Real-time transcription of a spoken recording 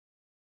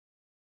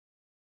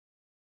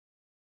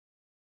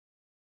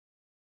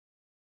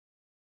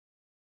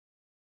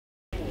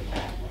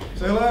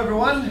So hello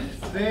everyone,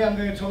 today I'm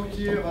going to talk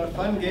to you about a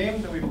fun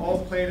game that we've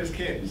all played as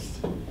kids.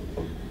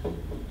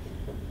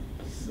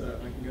 So if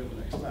I can go to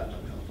the next slide,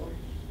 that'll be helpful.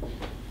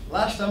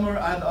 Last summer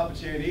I had the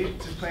opportunity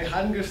to play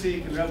hide and go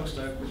seek in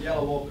Revelstoke with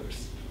yellow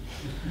warblers.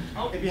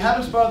 If you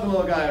haven't spotted the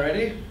little guy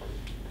already,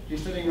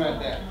 he's sitting right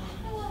there.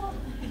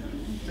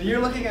 So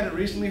you're looking at a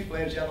recently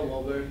fledged yellow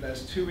warbler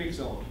that's 2 weeks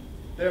old.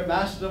 They're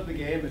masters of the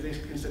game as they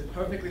can sit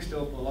perfectly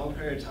still for a long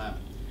period of time.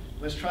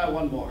 Let's try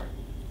one more.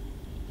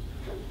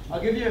 I'll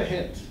give you a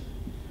hint.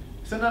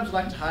 Sometimes I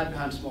like to hide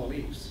behind small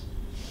leaves.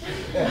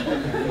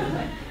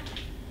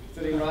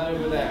 Sitting right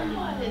over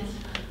there.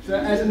 So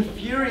as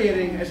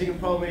infuriating as you can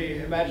probably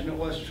imagine it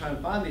was to try and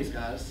find these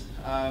guys,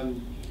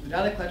 the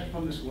data collected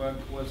from this work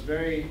was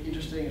very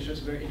interesting and showed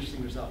some very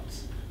interesting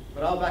results.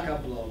 But I'll back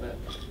up a little bit.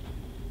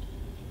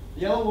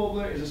 The yellow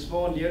warbler is a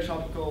small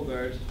neotropical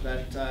bird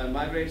that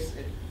migrates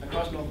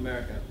across North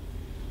America.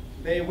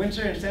 They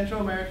winter in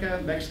Central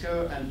America,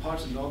 Mexico, and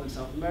parts of North and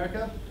South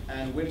America,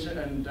 and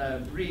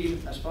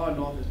breed as far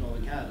north as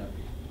northern Canada.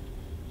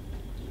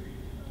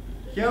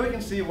 Here we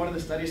can see one of the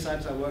study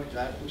sites I worked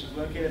at, which is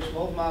located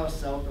 12 miles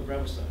south of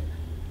Revelstoke.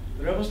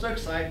 The Revelstoke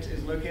site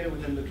is located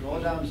within the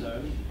drawdown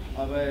zone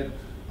of a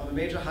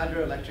major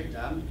hydroelectric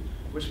dam,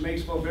 which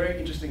makes for a very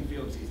interesting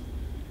field season.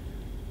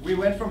 We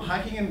went from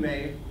hiking in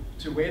May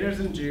to waders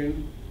in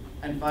June,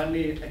 and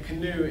finally a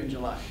canoe in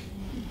July.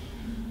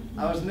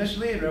 I was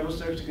initially in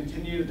Revelstoke to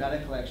continue the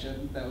data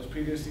collection that was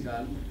previously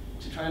done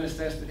to try and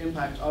assess the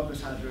impact of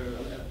this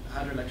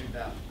hydroelectric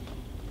dam.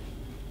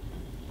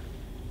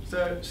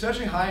 So,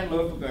 searching high and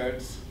low for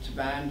birds to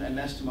band and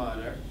nest to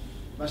monitor,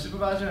 my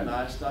supervisor and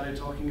I started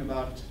talking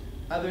about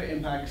other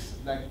impacts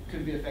that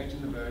could be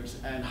affecting the birds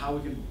and how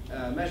we could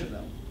measure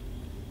them.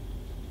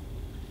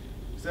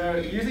 So,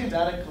 using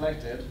data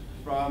collected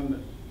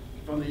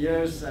over the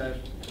years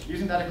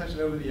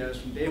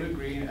from David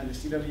Green and the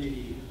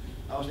CWE,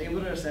 I was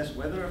able to assess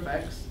weather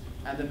effects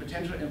and the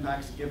potential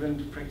impacts given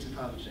to predicted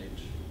climate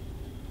change.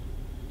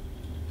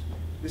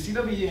 The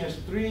CWE has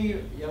 3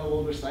 yellow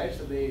warbler sites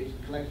that they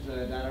collect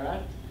data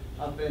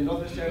at, up in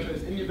Northwest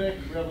Territories,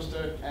 Inuvik,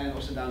 Revelstoke, and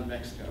also down in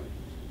Mexico.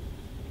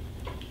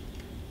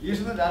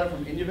 Using the data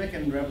from Inuvik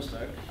and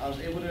Revelstoke, I was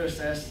able to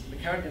assess the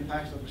current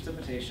impacts of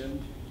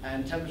precipitation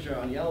and temperature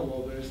on yellow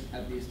warblers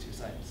at these 2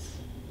 sites.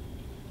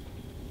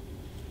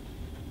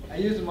 I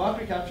used a mark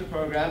recapture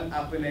program,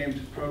 aptly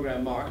named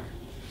Program Mark,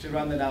 to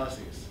run the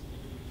analyses.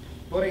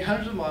 Building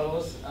hundreds of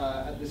models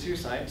at the 2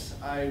 sites,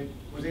 I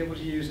was able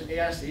to use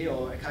AIC,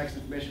 or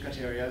Ecological Information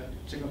Criteria,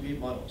 to compete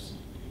models.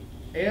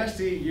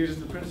 AIC uses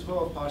the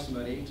principle of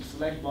parsimony to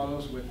select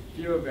models with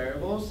fewer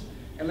variables,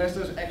 unless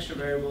those extra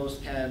variables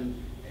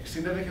can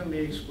significantly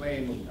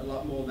explain a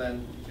lot more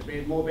than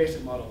a more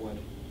basic model would.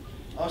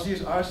 I also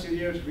use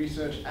RStudio to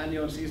research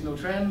annual and seasonal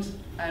trends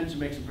and to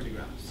make some pretty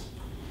graphs.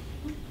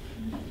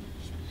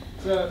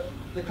 So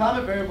the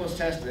climate variables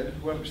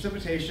tested were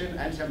precipitation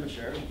and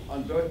temperature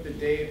on both the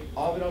day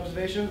of an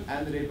observation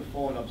and the day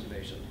before an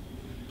observation.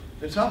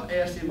 The top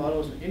ASC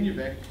models in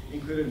Inuvik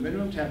included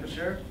minimum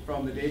temperature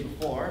from the day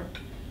before,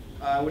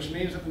 which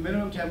means that the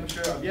minimum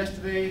temperature of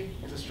yesterday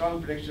is a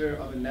strong predictor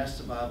of a nest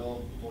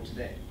survival for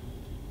today.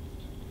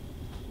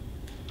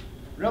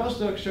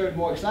 Revelstoke showed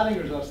more exciting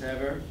results,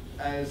 however,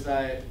 as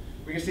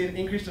we can see an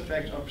increased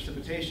effect of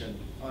precipitation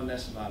on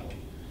nest survival.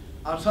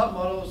 Our top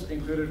models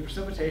included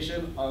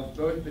precipitation of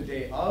both the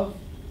day of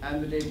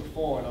and the day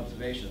before an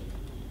observation.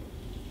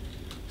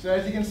 So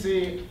as you can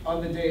see,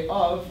 on the day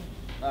of,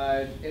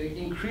 it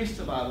increased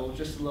survival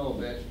just a little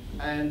bit,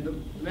 and the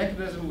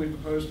mechanism we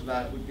proposed for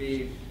that would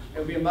be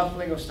a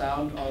muffling of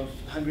sound of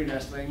hungry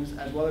nestlings,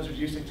 as well as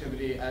reduced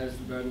activity as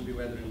the bird would be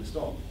weathering the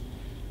storm.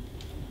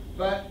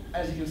 But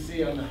as you can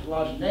see on the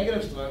large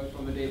negative slope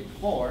from the day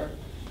before,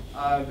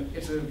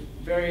 it's a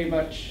very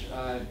much,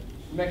 the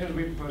mechanism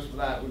we proposed for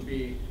that would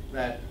be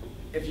that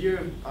if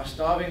you are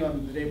starving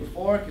on the day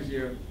before because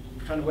you're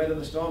trying to weather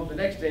the storm, the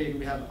next day you're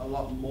going to have a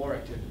lot more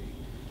activity.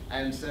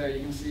 And so you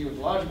can see with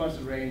large amounts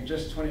of rain,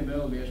 just 20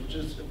 millimeters, which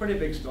is a pretty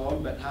big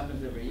storm, but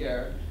happens every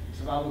year,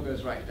 survival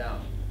goes right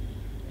down.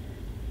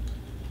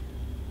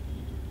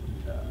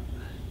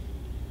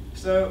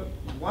 So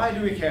why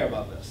do we care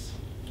about this?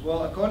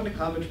 Well, according to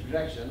climate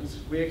projections,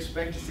 we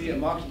expect to see a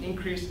marked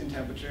increase in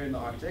temperature in the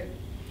Arctic,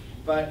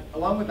 but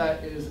along with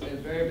that is a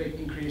very big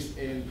increase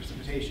in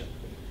precipitation.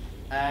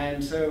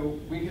 And so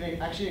we can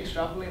actually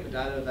extrapolate the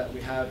data that we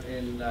have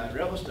in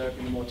Revelstoke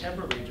in the more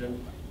temperate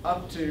region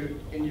up to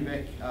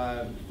Inuvik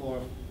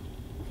for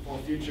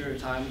future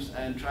times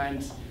and try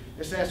and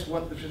assess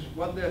what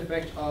the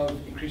effect of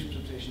increased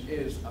precipitation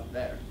is up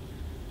there.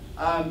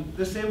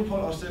 This same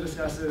report also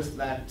discusses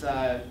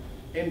that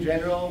in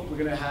general, we're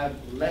going to have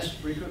less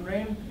frequent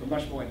rain, but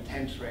much more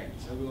intense rain.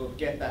 So we will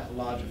get that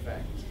large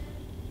effect.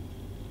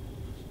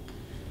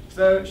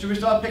 So should we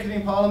start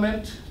picketing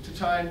Parliament to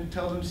try and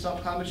tell them to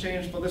stop climate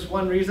change for this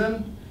one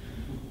reason?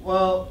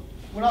 Well,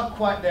 we're not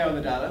quite there on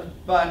the data,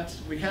 but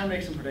we can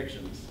make some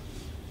predictions.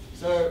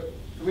 So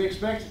we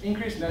expect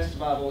increased nest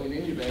survival in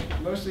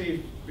Inuvik,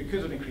 mostly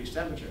because of increased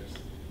temperatures.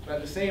 But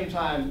at the same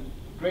time,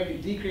 greatly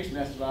decreased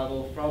nest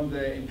survival from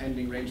the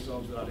impending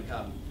rainstorms that are to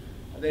come.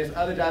 There's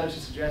other data to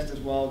suggest as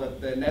well that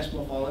the nest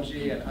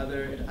morphology and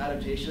other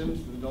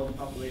adaptations that the northern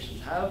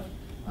populations have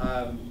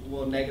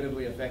will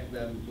negatively affect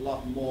them a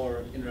lot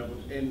more in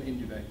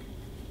Inuvik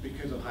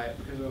because of high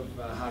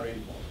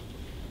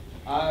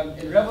rainfall.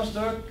 In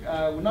Revelstoke,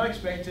 we're not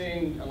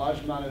expecting a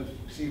large amount of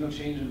seasonal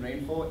change in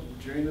rainfall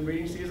during the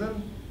breeding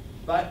season,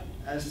 but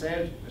as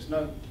said,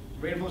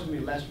 rainfall is going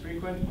to be less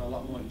frequent but a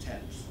lot more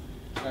intense.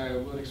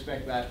 So we'll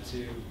expect that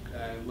to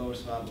lower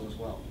survival as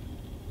well.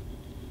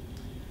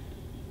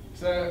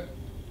 So,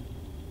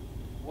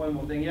 one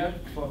more thing here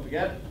before I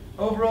forget.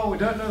 Overall, we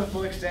don't know the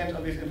full extent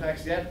of these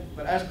impacts yet,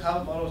 but as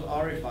climate models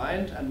are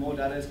refined and more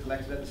data is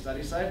collected at the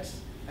study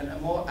sites, and a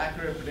more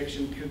accurate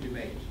prediction could be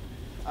made.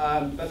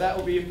 But that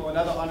will be for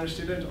another honors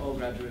student or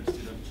graduate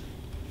student.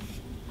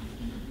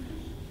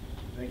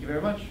 Thank you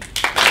very much.